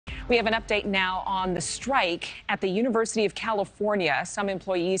We have an update now on the strike at the University of California. Some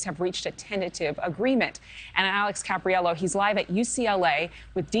employees have reached a tentative agreement. And Alex Capriello, he's live at UCLA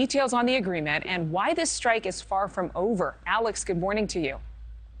with details on the agreement and why this strike is far from over. Alex, good morning to you.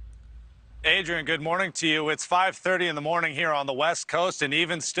 Adrienne, good morning to you. It's 5:30 in the morning here on the West Coast, and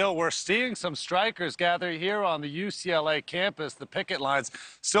even still, we're seeing some strikers gather here on the UCLA campus. The picket lines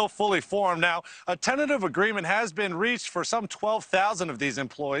still fully formed. Now, a tentative agreement has been reached for some 12,000 of these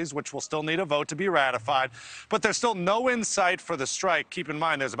employees, which will still need a vote to be ratified. But there's still no in sight for the strike. Keep in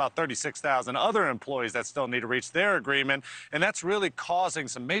mind, there's about 36,000 other employees that still need to reach their agreement, and that's really causing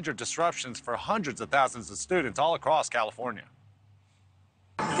some major disruptions for hundreds of thousands of students all across California.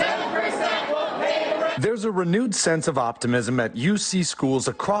 There's a renewed sense of optimism at UC schools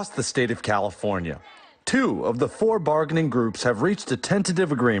across the state of California. 2 of the 4 bargaining groups have reached a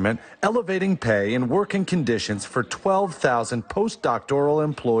tentative agreement elevating pay and working conditions for 12,000 postdoctoral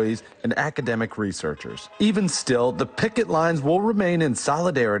employees and academic researchers. Even still, the picket lines will remain in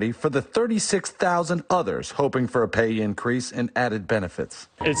solidarity for the 36,000 others hoping for a pay increase and added benefits.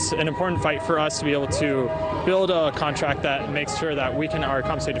 It's an important fight for us to be able to build a contract that makes sure that we are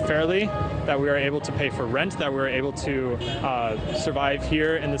compensated fairly, that we are able to pay for rent, that we are able to survive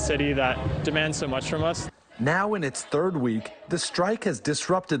here in the city that demands so much from us. Now in its 3rd week, the strike has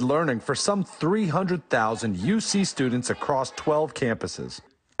disrupted learning for some 300,000 UC students across 12 campuses.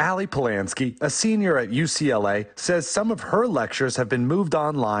 Allie Polanski, a senior at UCLA, says some of her lectures have been moved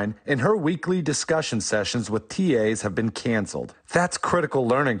online and her weekly discussion sessions with TAs have been canceled. That's critical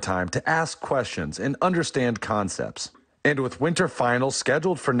learning time to ask questions and understand concepts. And with winter finals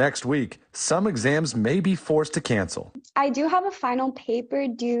scheduled for next week, some exams may be forced to cancel. I do have a final paper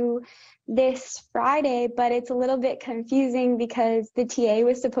due this Friday, but it's a little bit confusing because the TA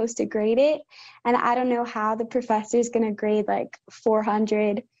was supposed to grade it, and I don't know how the professor is going to grade like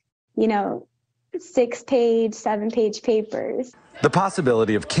 400, 6-page, 7-page papers. The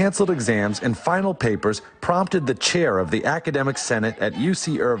possibility of canceled exams and final papers prompted the chair of the Academic Senate at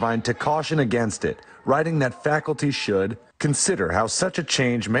UC Irvine to caution against it, writing that faculty should consider how such a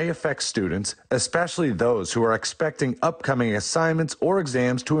change may affect students, especially those who are expecting upcoming assignments or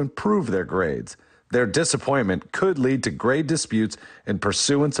exams to improve their grades. Their disappointment could lead to grade disputes and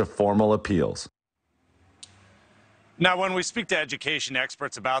pursuance of formal appeals. Now, when we speak to education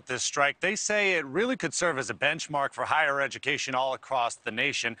experts about this strike, they say it really could serve as a benchmark for higher education all across the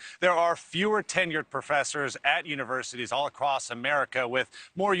nation. There are fewer tenured professors at universities all across America, with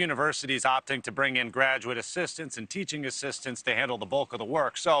more universities opting to bring in graduate assistants and teaching assistants to handle the bulk of the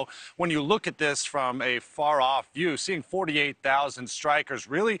work. So when you look at this from a far-off view, seeing 48,000 strikers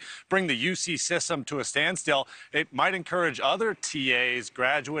really bring the UC system to a standstill, it might encourage other TAs,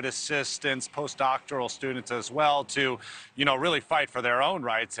 graduate assistants, postdoctoral students as well to really fight for their own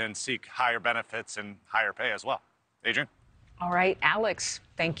rights and seek higher benefits and higher pay as well. Adrienne? All right, Alex,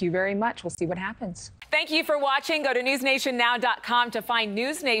 thank you very much. We'll see what happens. Thank you for watching. Go to newsnationnow.com to find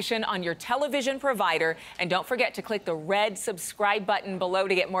NewsNation on your television provider. And don't forget to click the red subscribe button below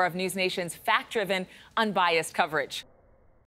to get more of NewsNation's fact-driven, unbiased coverage.